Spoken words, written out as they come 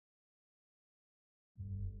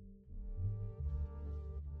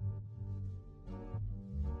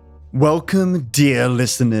Welcome, dear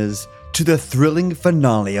listeners, to the thrilling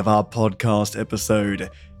finale of our podcast episode,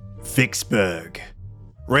 Vicksburg,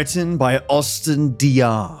 written by Austin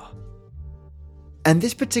Dr. And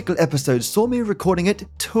this particular episode saw me recording it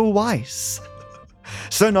twice.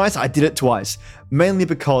 So nice, I did it twice, mainly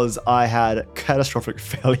because I had catastrophic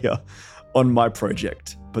failure on my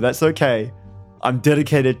project. But that's okay. I'm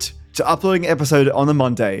dedicated to uploading an episode on a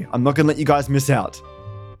Monday. I'm not going to let you guys miss out.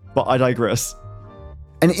 But I digress.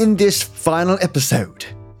 And in this final episode,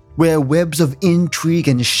 where webs of intrigue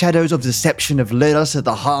and shadows of deception have led us at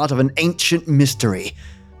the heart of an ancient mystery,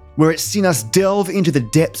 where it's seen us delve into the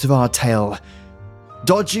depths of our tale,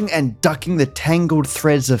 dodging and ducking the tangled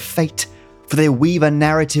threads of fate, for they weave a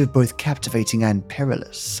narrative both captivating and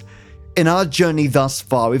perilous. In our journey thus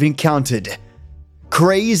far, we've encountered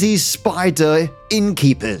crazy spider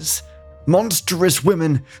innkeepers, monstrous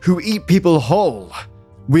women who eat people whole.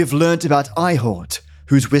 We've learnt about Ihort,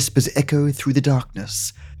 whose whispers echo through the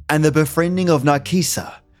darkness, and the befriending of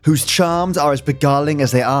Narkisa, whose charms are as beguiling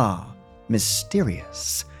as they are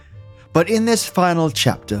mysterious. But in this final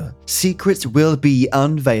chapter, secrets will be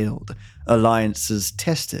unveiled, alliances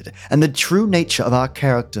tested, and the true nature of our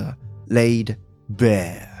character laid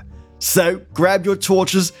bare. So grab your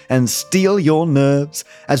torches and steel your nerves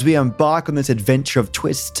as we embark on this adventure of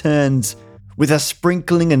twists, turns, with a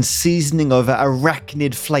sprinkling and seasoning of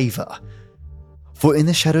arachnid flavor. For in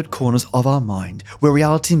the shadowed corners of our mind, where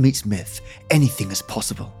reality meets myth, anything is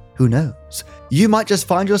possible. Who knows? You might just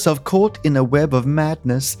find yourself caught in a web of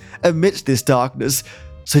madness amidst this darkness.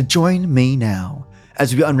 So join me now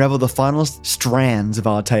as we unravel the final strands of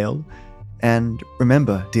our tale. And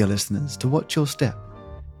remember, dear listeners, to watch your step.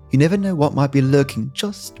 You never know what might be lurking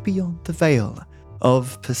just beyond the veil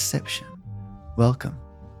of perception. Welcome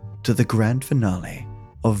to the grand finale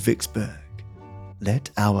of Vicksburg.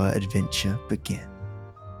 Let our adventure begin.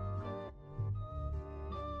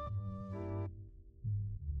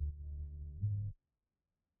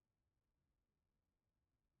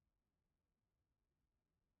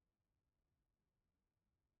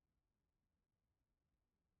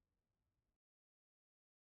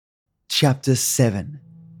 Chapter 7.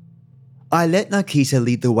 I let Narkisa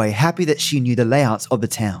lead the way, happy that she knew the layouts of the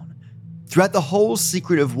town. Throughout the whole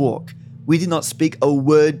secretive walk, we did not speak a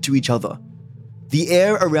word to each other. The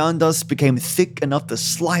air around us became thick enough to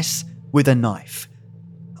slice with a knife.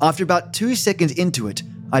 After about 2 seconds into it,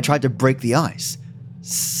 I tried to break the ice.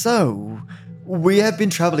 So, we have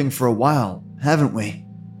been traveling for a while, haven't we?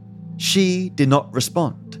 She did not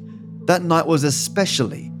respond. That night was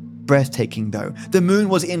especially breathtaking, though. The moon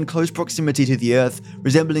was in close proximity to the earth,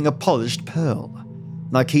 resembling a polished pearl.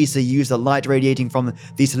 Narkisa used the light radiating from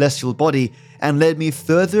the celestial body and led me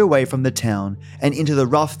further away from the town and into the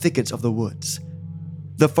rough thickets of the woods.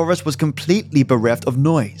 The forest was completely bereft of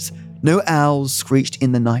noise. No owls screeched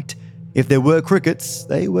in the night. If there were crickets,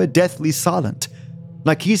 they were deathly silent.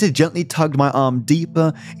 Narkisa gently tugged my arm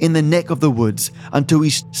deeper in the neck of the woods until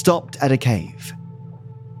we stopped at a cave.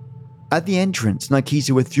 At the entrance,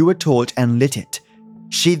 Narkisa withdrew a torch and lit it.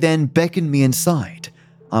 She then beckoned me inside.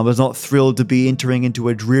 I was not thrilled to be entering into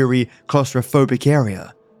a dreary, claustrophobic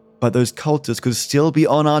area, but those cultists could still be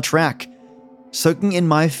on our track. Soaking in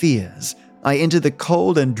my fears, I entered the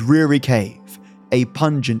cold and dreary cave. A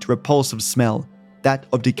pungent, repulsive smell, that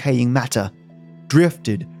of decaying matter,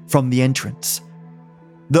 drifted from the entrance.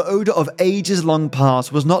 The odor of ages long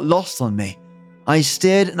past was not lost on me. I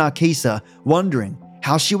stared at Narkisa, wondering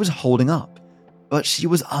how she was holding up, but she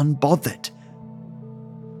was unbothered.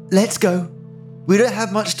 Let's go. We don't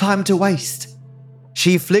have much time to waste.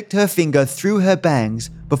 She flicked her finger through her bangs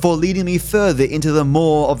before leading me further into the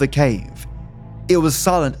maw of the cave. It was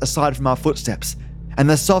silent aside from our footsteps and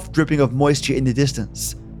the soft dripping of moisture in the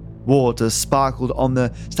distance. Water sparkled on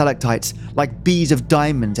the stalactites like beads of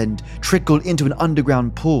diamonds and trickled into an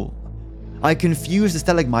underground pool. I confused the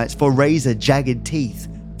stalagmites for razor-jagged teeth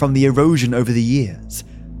from the erosion over the years.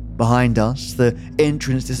 Behind us, the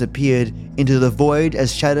entrance disappeared into the void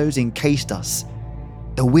as shadows encased us.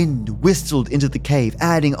 The wind whistled into the cave,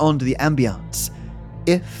 adding on to the ambience.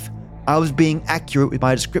 If I was being accurate with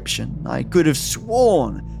my description, I could have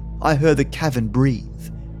sworn I heard the cavern breathe.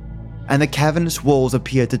 And the cavernous walls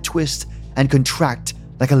appeared to twist and contract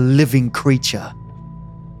like a living creature.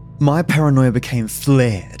 My paranoia became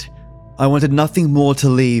flared. I wanted nothing more to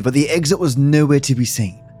leave, but the exit was nowhere to be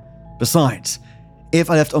seen. Besides, if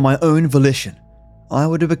I left on my own volition, I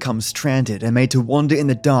would have become stranded and made to wander in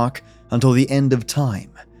the dark until the end of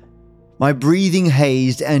time. My breathing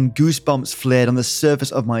hazed and goosebumps flared on the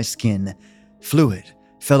surface of my skin. Fluid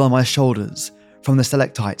fell on my shoulders from the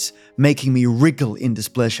stalactites, making me wriggle in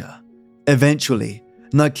displeasure. Eventually,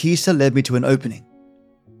 Narkisa led me to an opening.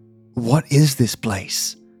 "What is this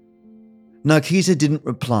place?" Narkisa didn't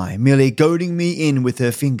reply, merely goading me in with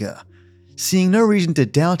her finger. Seeing no reason to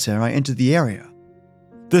doubt her, I entered the area.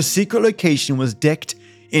 The secret location was decked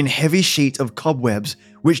in heavy sheets of cobwebs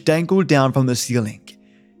which dangled down from the ceiling.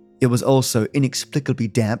 It was also inexplicably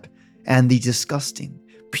damp, and the disgusting,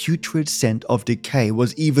 putrid scent of decay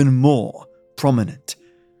was even more prominent.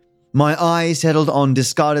 My eyes settled on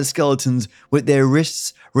discarded skeletons with their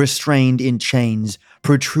wrists restrained in chains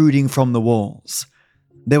protruding from the walls.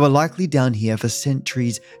 They were likely down here for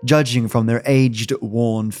centuries, judging from their aged,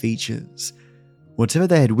 worn features. Whatever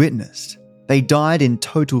they had witnessed, they died in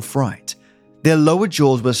total fright. Their lower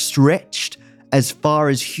jaws were stretched as far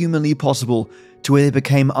as humanly possible to where they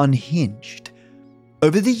became unhinged.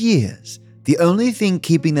 Over the years, the only thing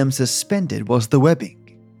keeping them suspended was the webbing.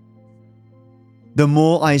 The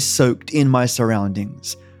more I soaked in my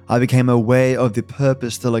surroundings, I became aware of the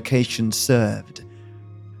purpose the location served.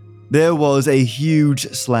 There was a huge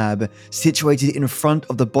slab situated in front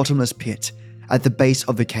of the bottomless pit at the base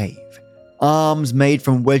of the cave. Arms made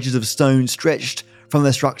from wedges of stone stretched from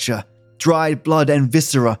the structure. Dried blood and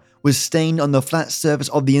viscera was stained on the flat surface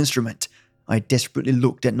of the instrument. I desperately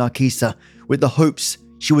looked at Narkisa with the hopes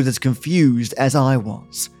she was as confused as I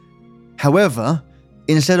was. However,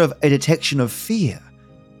 instead of a detection of fear,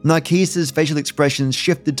 Narkisa's facial expression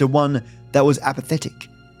shifted to one that was apathetic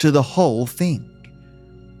to the whole thing.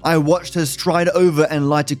 I watched her stride over and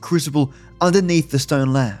light a crucible underneath the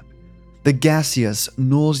stone lab. The gaseous,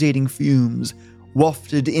 nauseating fumes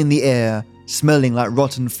wafted in the air, smelling like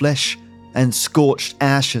rotten flesh and scorched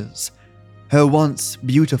ashes. Her once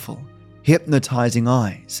beautiful, hypnotizing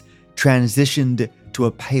eyes transitioned to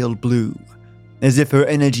a pale blue, as if her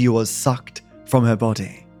energy was sucked from her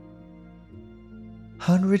body.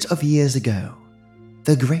 Hundreds of years ago,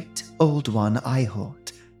 the great old one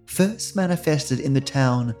Ihort first manifested in the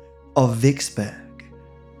town of Vicksburg.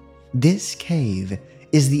 This cave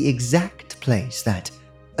is the exact place that,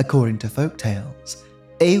 according to folktales,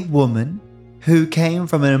 a woman who came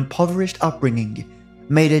from an impoverished upbringing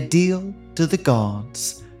made a deal to the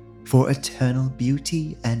gods for eternal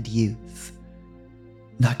beauty and youth.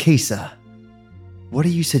 Narkisa, what are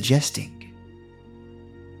you suggesting?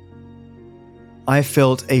 I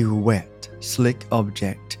felt a wet, slick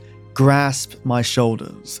object grasp my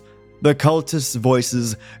shoulders. The cultists'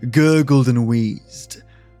 voices gurgled and wheezed.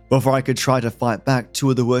 Before I could try to fight back, two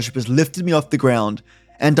of the worshippers lifted me off the ground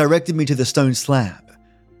and directed me to the stone slab.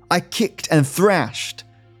 I kicked and thrashed.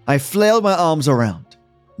 I flailed my arms around.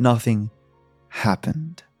 Nothing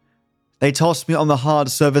happened. They tossed me on the hard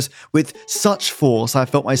surface with such force I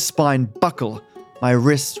felt my spine buckle. My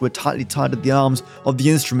wrists were tightly tied to the arms of the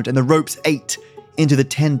instrument and the ropes ate into the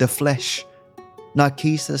tender flesh.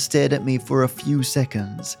 Narkisa stared at me for a few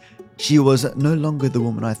seconds. She was no longer the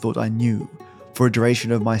woman I thought I knew for a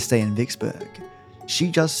duration of my stay in Vicksburg.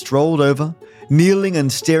 She just strolled over, kneeling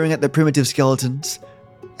and staring at the primitive skeletons.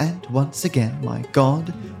 And once again, my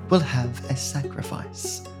god will have a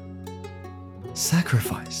sacrifice.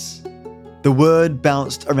 Sacrifice. The word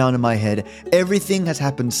bounced around in my head. Everything has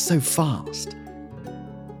happened so fast.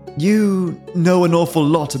 You know an awful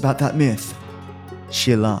lot about that myth.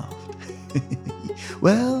 She laughed.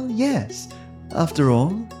 Well, yes. After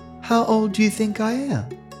all, how old do you think I am?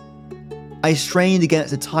 I strained against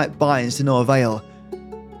the tight binds to no avail.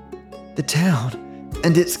 The town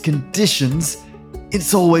and its conditions,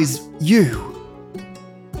 it's always you.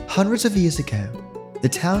 Hundreds of years ago, the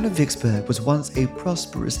town of Vicksburg was once a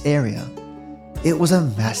prosperous area. It was a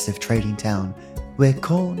massive trading town where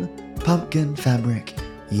corn, pumpkin, fabric,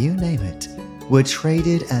 you name it, were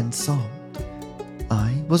traded and sold.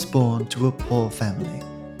 I was born to a poor family,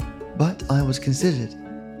 but I was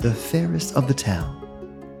considered the fairest of the town.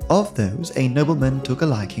 Of those, a nobleman took a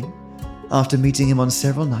liking. After meeting him on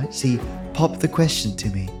several nights, he popped the question to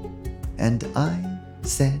me, and I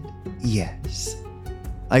said yes.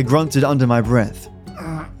 I grunted under my breath.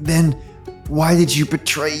 Then why did you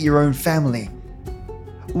betray your own family?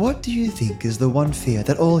 What do you think is the one fear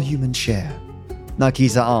that all humans share?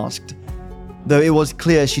 Narkisa asked, though it was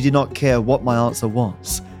clear she did not care what my answer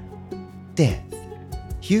was. Death.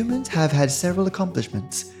 Humans have had several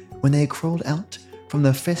accomplishments when they crawled out from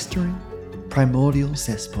the festering, primordial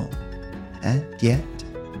cesspool. And yet,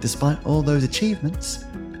 despite all those achievements,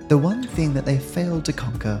 the one thing that they failed to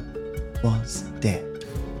conquer was death.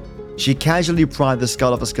 She casually pried the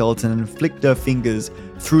skull of a skeleton and flicked her fingers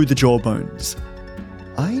through the jawbones.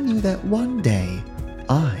 I knew that one day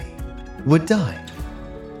I would die,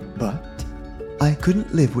 but I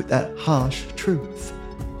couldn't live with that harsh truth.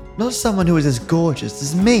 Not someone who was as gorgeous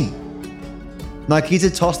as me.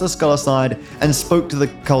 Narkisa tossed the skull aside and spoke to the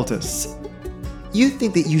cultists. You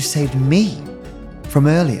think that you saved me from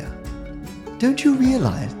earlier. Don't you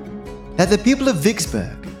realize that the people of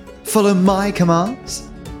Vicksburg follow my commands?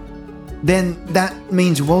 Then that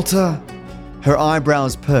means Walter, her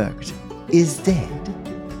eyebrows perked, is dead.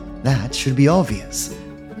 That should be obvious.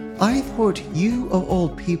 I thought you of all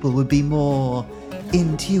people would be more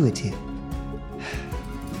intuitive.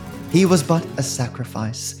 He was but a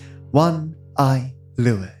sacrifice, one I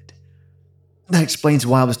lured. That explains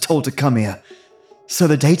why I was told to come here. So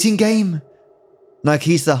the dating game?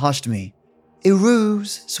 Narkisa hushed me. A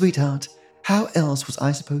ruse, sweetheart. How else was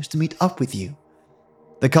I supposed to meet up with you?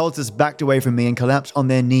 The cultists backed away from me and collapsed on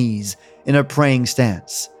their knees in a praying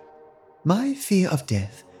stance. My fear of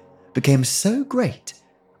death became so great,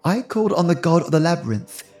 I called on the god of the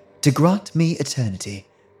labyrinth to grant me eternity,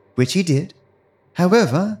 which he did.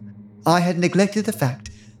 However, I had neglected the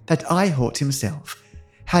fact that Ihort himself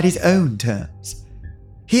had his own terms.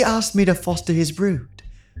 He asked me to foster his brood.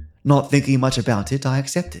 Not thinking much about it, I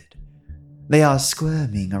accepted. They are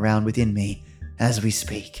squirming around within me as we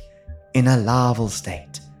speak, in a larval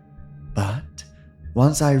state. But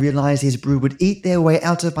once I realized his brood would eat their way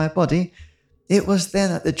out of my body, it was then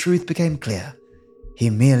that the truth became clear. He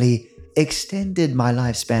merely extended my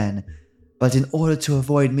lifespan, but in order to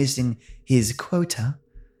avoid missing his quota,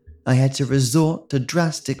 I had to resort to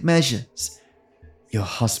drastic measures. Your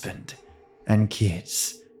husband and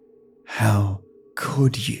kids. How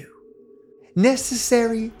could you?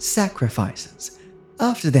 Necessary sacrifices.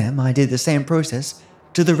 After them, I did the same process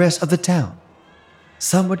to the rest of the town.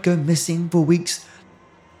 Some would go missing for weeks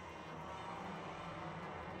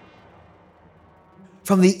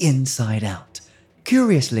from the inside out.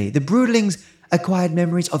 Curiously, the broodlings acquired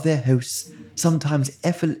memories of their hosts, sometimes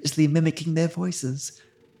effortlessly mimicking their voices.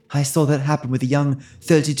 I saw that happen with the young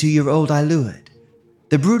 32-year-old I lured.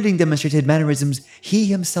 The broodling demonstrated mannerisms he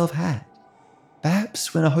himself had.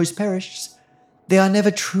 Perhaps when a host perishes, they are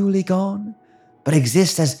never truly gone, but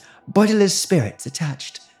exist as bodiless spirits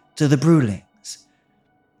attached to the broodlings.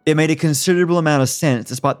 It made a considerable amount of sense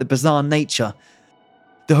despite the bizarre nature.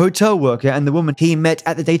 The hotel worker and the woman he met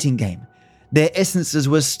at the dating game, their essences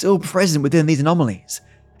were still present within these anomalies,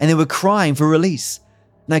 and they were crying for release.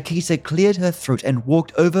 Narkisa cleared her throat and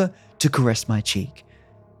walked over to caress my cheek.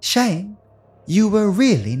 Shame, you were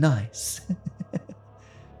really nice.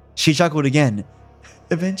 She chuckled again.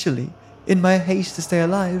 Eventually, in my haste to stay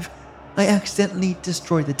alive, I accidentally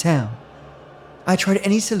destroyed the town. I tried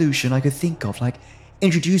any solution I could think of, like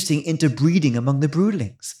introducing interbreeding among the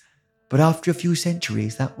broodlings, but after a few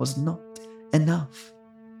centuries, that was not enough.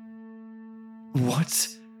 What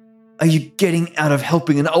are you getting out of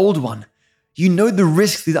helping an old one? You know the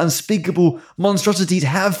risks these unspeakable monstrosities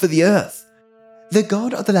have for the earth. The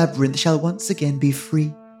god of the labyrinth shall once again be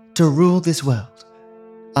free to rule this world.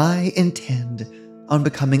 I intend on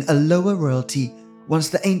becoming a lower royalty once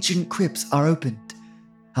the ancient crypts are opened.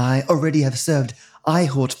 I already have served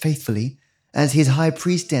Ihort faithfully as his high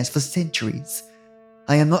priestess for centuries.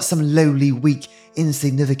 I am not some lowly, weak,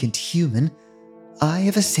 insignificant human. I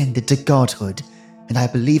have ascended to godhood, and I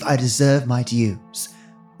believe I deserve my dues.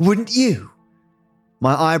 Wouldn't you?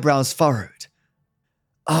 My eyebrows furrowed.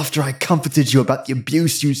 After I comforted you about the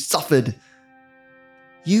abuse you suffered.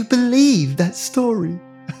 You believe that story?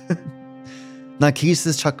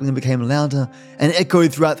 Narkisa's chuckling became louder and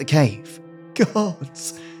echoed throughout the cave.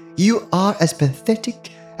 Gods, you are as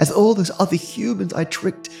pathetic as all those other humans I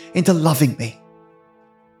tricked into loving me.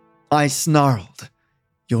 I snarled.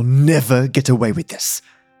 You'll never get away with this.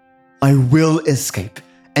 I will escape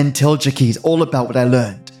and tell Jaquise all about what I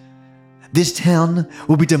learned. This town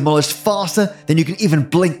will be demolished faster than you can even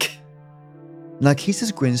blink.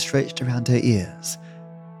 Narkisa's grin stretched around her ears.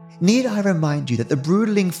 Need I remind you that the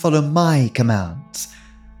broodling follow my commands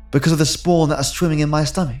because of the spawn that are swimming in my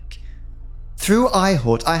stomach? Through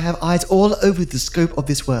Ihort, I have eyes all over the scope of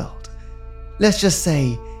this world. Let's just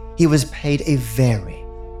say he was paid a very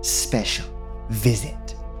special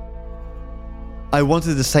visit. I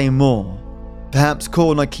wanted to say more, perhaps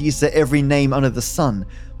call Narkisa every name under the sun,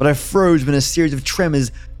 but I froze when a series of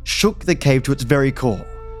tremors shook the cave to its very core.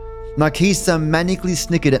 Narkisa manically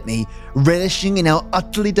snickered at me, relishing in how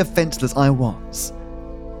utterly defenseless I was.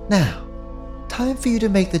 Now, time for you to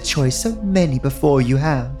make the choice so many before you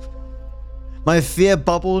have. My fear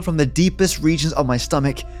bubbled from the deepest regions of my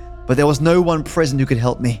stomach, but there was no one present who could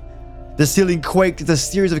help me. The ceiling quaked as a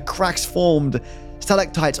series of cracks formed.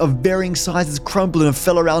 Stalactites of varying sizes crumbled and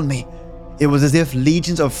fell around me. It was as if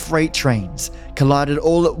legions of freight trains collided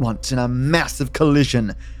all at once in a massive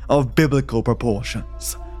collision of biblical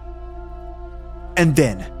proportions. And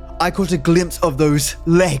then I caught a glimpse of those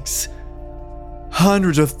legs.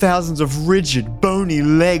 Hundreds of thousands of rigid, bony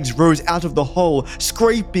legs rose out of the hole,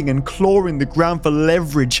 scraping and clawing the ground for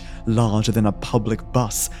leverage, larger than a public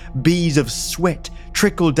bus. Beads of sweat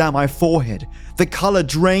trickled down my forehead. The color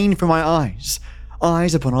drained from my eyes.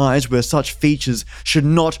 Eyes upon eyes where such features should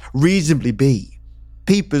not reasonably be.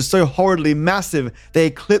 Peepers so horridly massive they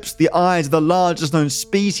eclipsed the eyes of the largest known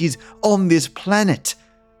species on this planet.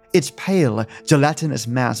 Its pale, gelatinous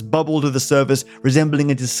mass bubbled to the surface,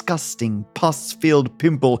 resembling a disgusting, pus-filled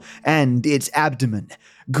pimple, and its abdomen.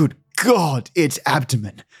 Good God, its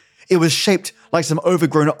abdomen! It was shaped like some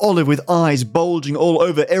overgrown olive with eyes bulging all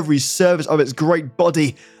over every surface of its great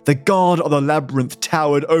body. The god of the labyrinth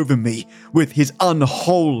towered over me with his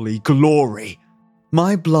unholy glory.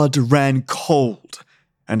 My blood ran cold,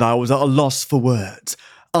 and I was at a loss for words.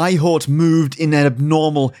 Ihort moved in an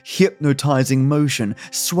abnormal, hypnotizing motion,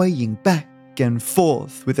 swaying back and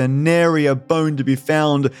forth with a narier bone to be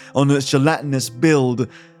found on its gelatinous build.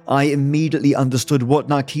 I immediately understood what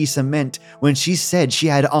Narkisa meant when she said she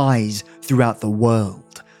had eyes throughout the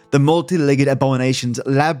world. The multi-legged abomination's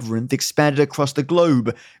labyrinth expanded across the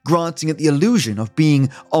globe, granting it the illusion of being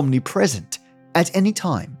omnipresent. At any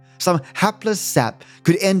time, some hapless sap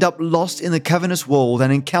could end up lost in the cavernous walls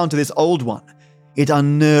and encounter this old one. It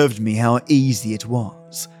unnerved me how easy it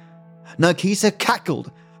was. Narkisa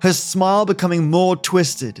cackled, her smile becoming more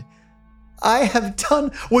twisted. I have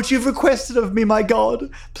done what you've requested of me, my god.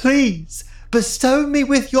 Please, bestow me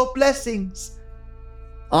with your blessings.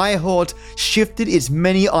 Ihort shifted its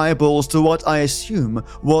many eyeballs to what I assume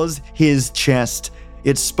was his chest.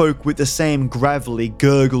 It spoke with the same gravelly,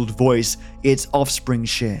 gurgled voice its offspring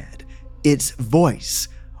shared. Its voice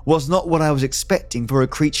was not what I was expecting for a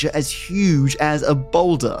creature as huge as a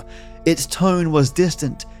boulder. Its tone was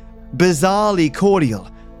distant, bizarrely cordial.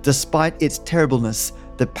 Despite its terribleness,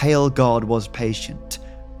 the pale god was patient,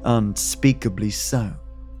 unspeakably so.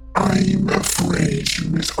 I'm afraid you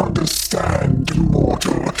misunderstand,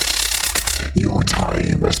 mortal. Your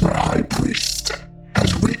time as my high priest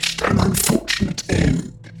has reached an unfortunate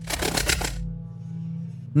end.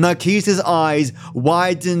 Narkisa's eyes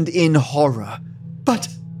widened in horror. But,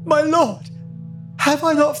 my lord, have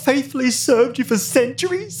I not faithfully served you for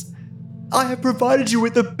centuries? I have provided you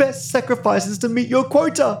with the best sacrifices to meet your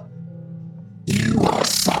quota. You are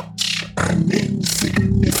such an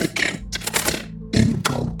insignificant,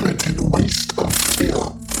 incompetent waste of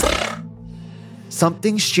filth.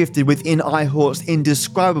 Something shifted within Ihort's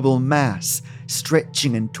indescribable mass,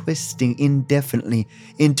 stretching and twisting indefinitely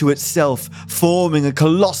into itself, forming a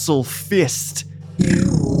colossal fist.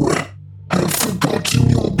 You have forgotten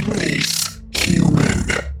your place, human.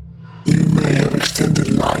 You may have extended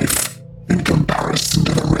life in comparison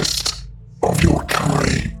to the rest of your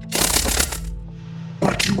kind.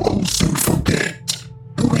 But you also forget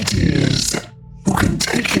who it is who can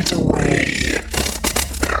take it away.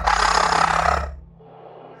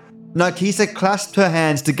 Narkisa clasped her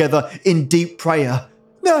hands together in deep prayer.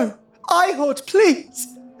 No, Ihort, please.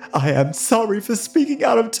 I am sorry for speaking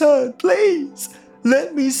out of turn. Please,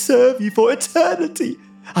 let me serve you for eternity.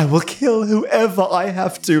 I will kill whoever I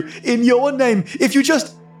have to in your name if you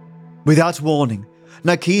just... Without warning,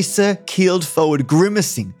 Narkisa keeled forward,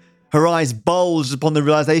 grimacing. Her eyes bulged upon the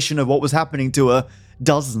realization of what was happening to her.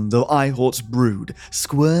 Dozens of Ihort's brood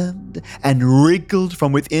squirmed and wriggled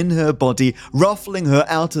from within her body, ruffling her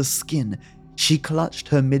outer skin. She clutched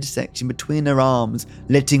her midsection between her arms,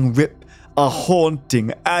 letting rip a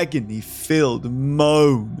haunting, agony-filled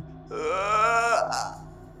moan.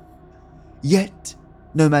 Yet,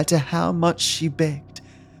 no matter how much she begged,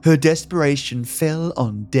 her desperation fell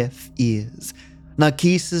on deaf ears.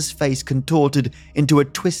 Narkisa's face contorted into a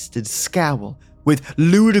twisted scowl, with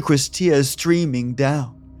ludicrous tears streaming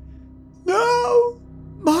down. No,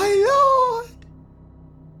 my lord!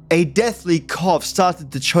 A deathly cough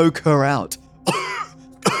started to choke her out.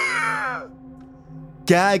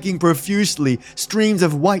 Gagging profusely, streams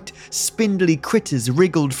of white, spindly critters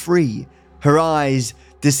wriggled free. Her eyes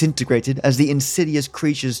disintegrated as the insidious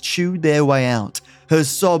creatures chewed their way out. Her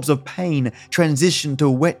sobs of pain transitioned to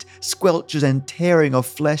wet squelches and tearing of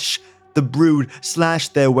flesh. The brood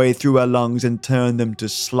slashed their way through her lungs and turned them to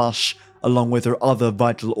slush, along with her other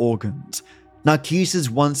vital organs. Narkisa's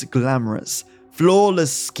once glamorous,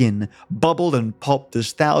 flawless skin bubbled and popped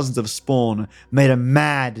as thousands of spawn made a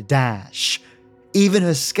mad dash. Even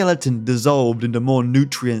her skeleton dissolved into more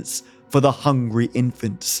nutrients for the hungry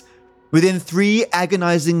infants. Within 3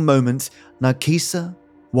 agonizing moments, Narkisa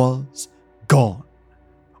was gone.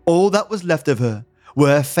 All that was left of her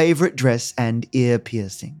were her favorite dress and ear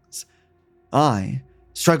piercings. I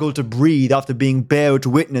struggled to breathe after being bared to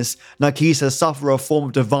witness Narkisa suffer a form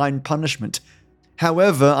of divine punishment.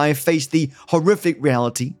 However, I faced the horrific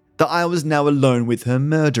reality that I was now alone with her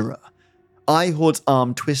murderer. Ihort's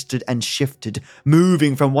arm twisted and shifted,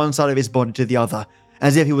 moving from one side of his body to the other,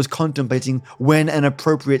 as if he was contemplating when an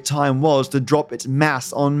appropriate time was to drop its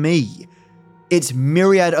mass on me. Its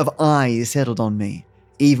myriad of eyes settled on me,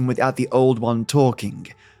 even without the old one talking.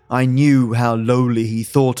 I knew how lowly he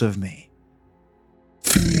thought of me.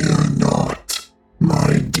 Fear not,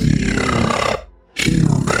 my dear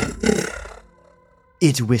human.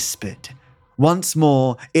 It whispered, once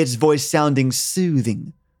more its voice sounding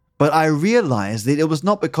soothing, but I realized that it was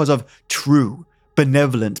not because of true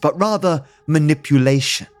benevolence, but rather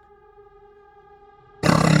manipulation.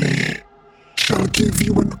 I shall give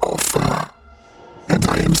you an offer, and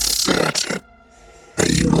I am certain that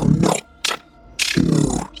you will not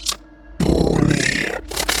choose poorly.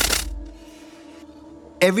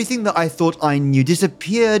 Everything that I thought I knew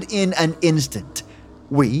disappeared in an instant.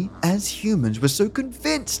 We, as humans, were so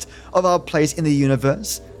convinced of our place in the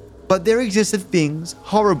universe, but there existed things,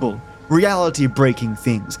 horrible, reality-breaking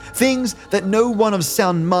things, things that no one of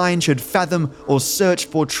sound mind should fathom or search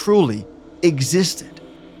for truly existed.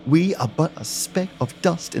 We are but a speck of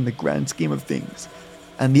dust in the grand scheme of things,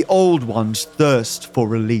 and the old ones thirst for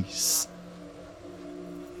release.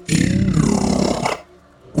 You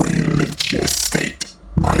will gestate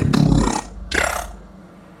my brood.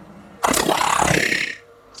 Otherwise,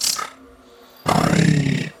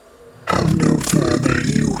 I have no further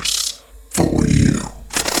use for you.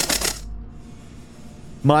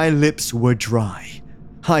 My lips were dry.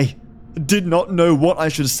 I did not know what I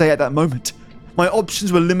should say at that moment. My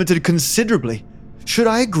options were limited considerably. Should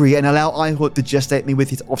I agree and allow Ihort to gestate me with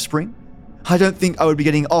his offspring? I don't think I would be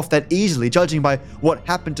getting off that easily, judging by what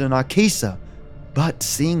happened to Narkisa. But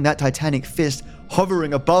seeing that titanic fist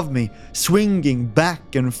hovering above me, swinging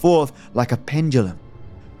back and forth like a pendulum,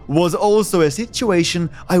 was also a situation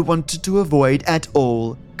I wanted to avoid at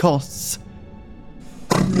all costs.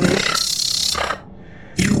 Unless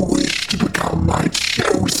you wish to become my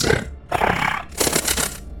chosen.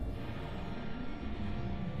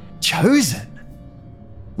 Chosen?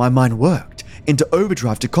 My mind worked into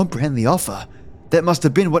overdrive to comprehend the offer. That must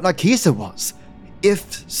have been what Narkisa was.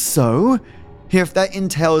 If so, if that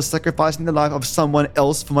entails sacrificing the life of someone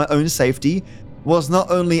else for my own safety, was not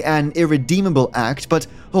only an irredeemable act, but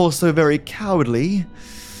also very cowardly.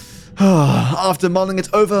 After mulling it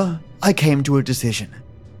over, I came to a decision.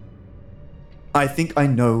 I think I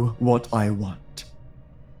know what I want.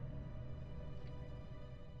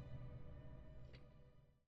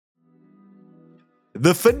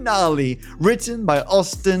 The finale, written by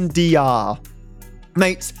Austin Dr.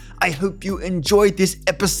 Mates, I hope you enjoyed this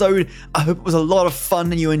episode. I hope it was a lot of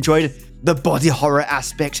fun and you enjoyed the body horror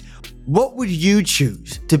aspect. What would you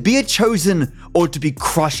choose? To be a chosen or to be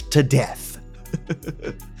crushed to death?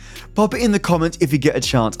 Pop it in the comments if you get a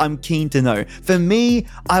chance. I'm keen to know. For me,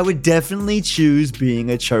 I would definitely choose being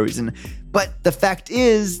a chosen. But the fact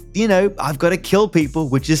is, I've got to kill people,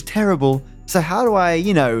 which is terrible. So how do I,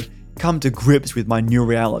 come to grips with my new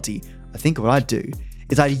reality? I think what I'd do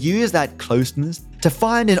is I'd use that closeness to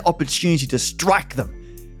find an opportunity to strike them,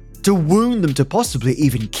 to wound them, to possibly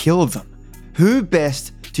even kill them. Who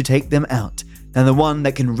best to take them out than the one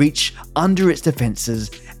that can reach under its defenses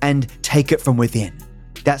and take it from within?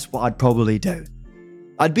 That's what I'd probably do.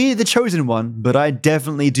 I'd be the chosen one, but I'd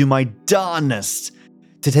definitely do my darnest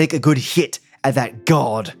to take a good hit at that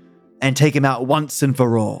god and take him out once and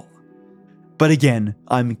for all. But again,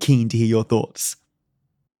 I'm keen to hear your thoughts.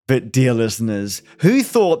 But dear listeners, who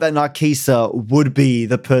thought that Narkisa would be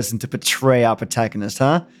the person to portray our protagonist,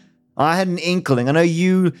 huh? I had an inkling. I know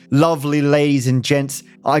you lovely ladies and gents,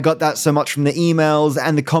 I got that so much from the emails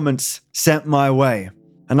and the comments sent my way.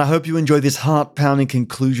 And I hope you enjoyed this heart-pounding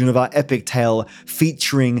conclusion of our epic tale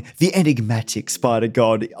featuring the enigmatic spider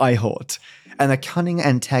god Ihort and the cunning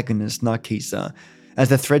antagonist Narkisa, as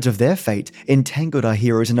the threads of their fate entangled our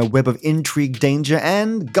heroes in a web of intrigue, danger,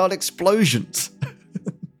 and god explosions.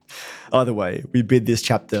 Either way, we bid this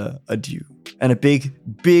chapter adieu. And a big,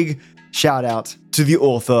 big shout out to the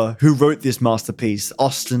author who wrote this masterpiece,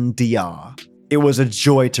 Austin Dr. It was a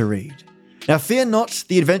joy to read. Now fear not,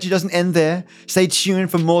 the adventure doesn't end there. Stay tuned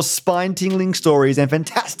for more spine-tingling stories and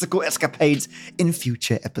fantastical escapades in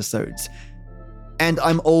future episodes. And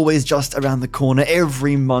I'm always just around the corner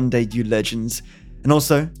every Monday, you legends. And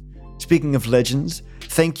also, speaking of legends,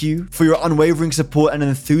 thank you for your unwavering support and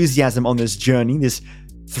enthusiasm on this journey, this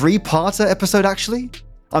 3-parter episode actually.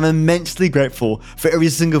 I'm immensely grateful for every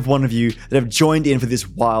single one of you that have joined in for this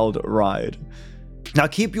wild ride. Now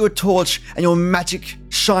keep your torch and your magic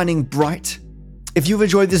shining bright. If you've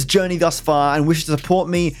enjoyed this journey thus far and wish to support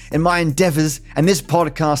me in my endeavors and this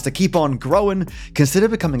podcast to keep on growing, consider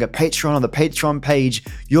becoming a patron on the Patreon page.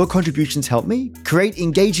 Your contributions help me create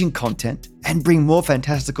engaging content and bring more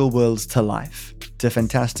fantastical worlds to life. To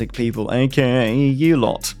fantastic people, aka you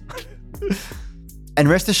lot. And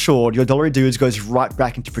rest assured, your Dollary Dudes goes right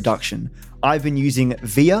back into production. I've been using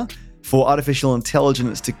VIA for artificial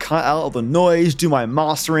intelligence to cut out all the noise, do my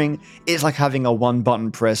mastering. It's like having a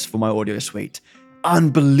one-button press for my audio suite.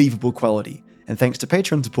 Unbelievable quality. And thanks to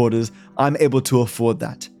Patreon supporters, I'm able to afford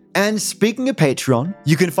that. And speaking of Patreon,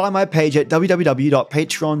 you can find my page at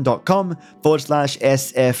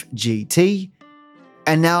www.patreon.com/SFGT.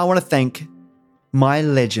 And now I want to thank my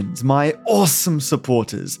legends, my awesome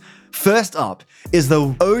supporters. First up is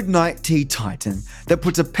the Ode Night Tea Titan that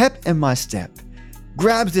puts a pep in my step,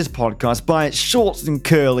 grabs this podcast by its shorts and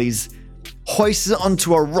curlies, hoists it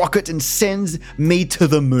onto a rocket and sends me to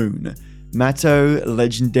the moon. Matto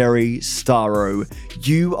Legendary Starro,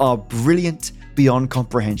 you are brilliant beyond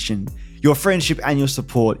comprehension. Your friendship and your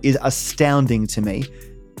support is astounding to me.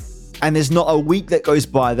 And there's not a week that goes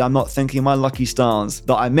by that I'm not thanking my lucky stars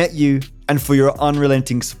that I met you and for your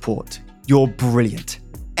unrelenting support. You're brilliant.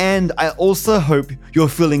 And I also hope you're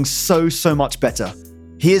feeling so much better.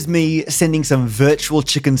 Here's me sending some virtual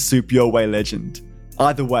chicken soup your way, legend.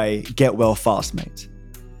 Either way, get well fast, mate.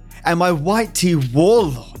 And my white tea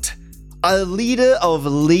warlord, a leader of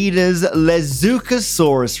leaders,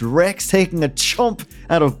 Lezucosaurus Rex, taking a chomp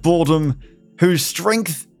out of boredom, whose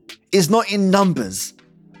strength is not in numbers,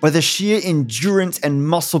 but the sheer endurance and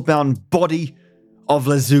muscle-bound body of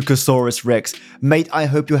Lezucosaurus Rex. Mate, I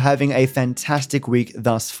hope you're having a fantastic week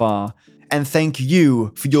thus far. And thank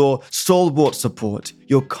you for your stalwart support,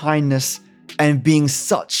 your kindness, and being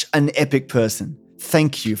such an epic person.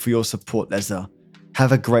 Thank you for your support, Leza.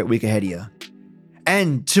 Have a great week ahead of you.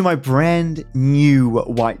 And to my brand new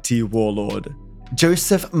white tea warlord,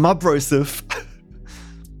 Joseph Mubroseph,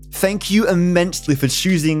 thank you immensely for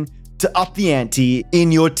choosing to up the ante in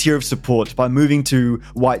your tier of support by moving to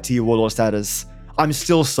white tea warlord status. I'm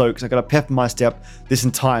still soaked. I got a pep in my step this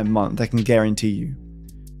entire month, I can guarantee you.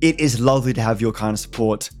 It is lovely to have your kind of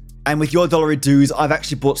support. And with your Dollary Dues, I've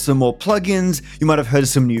actually bought some more plugins. You might have heard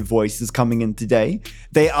some new voices coming in today.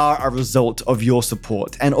 They are a result of your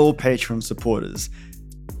support and all Patreon supporters.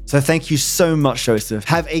 So thank you so much, Joseph.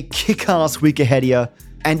 Have a kick-ass week ahead of you.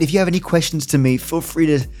 And if you have any questions to me, feel free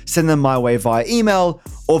to send them my way via email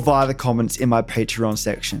or via the comments in my Patreon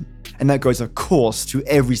section. And that goes, of course, to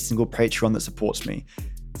every single Patreon that supports me.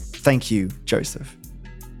 Thank you, Joseph.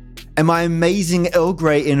 And my amazing Earl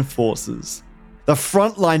Grey enforcers, the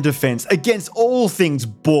frontline defense against all things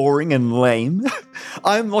boring and lame.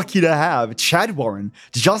 I'm lucky to have Chad Warren,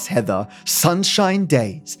 Just Heather, Sunshine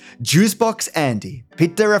Days, Juicebox Andy,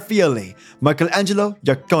 Peter Raffaele, Michelangelo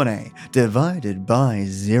Giacone, Divided by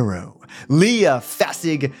Zero, Leah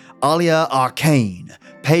Fassig, Alia Arcane,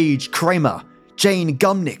 Paige Kramer, Jane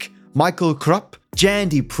Gumnick, Michael Krupp,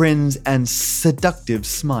 Jandy Prinz, and Seductive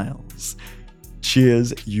Smiles.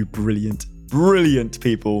 Cheers, you brilliant, brilliant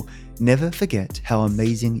people. Never forget how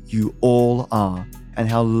amazing you all are and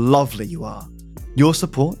how lovely you are. Your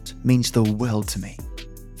support means the world to me.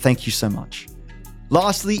 Thank you so much.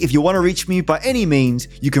 Lastly, if you want to reach me by any means,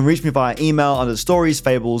 you can reach me via email under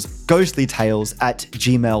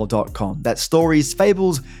storiesfablesghostlytales@gmail.com. That's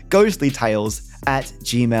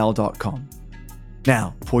storiesfablesghostlytales@gmail.com.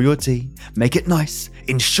 Now, pour your tea, make it nice,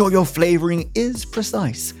 ensure your flavoring is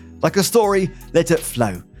precise. Like a story, let it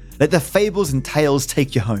flow. Let the fables and tales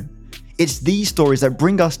take you home. It's these stories that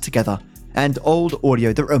bring us together and old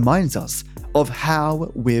audio that reminds us of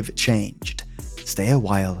how we've changed. Stay a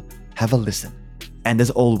while, have a listen, and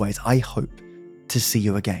as always, I hope to see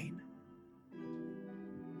you again.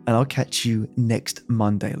 And I'll catch you next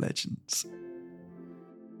Monday, legends.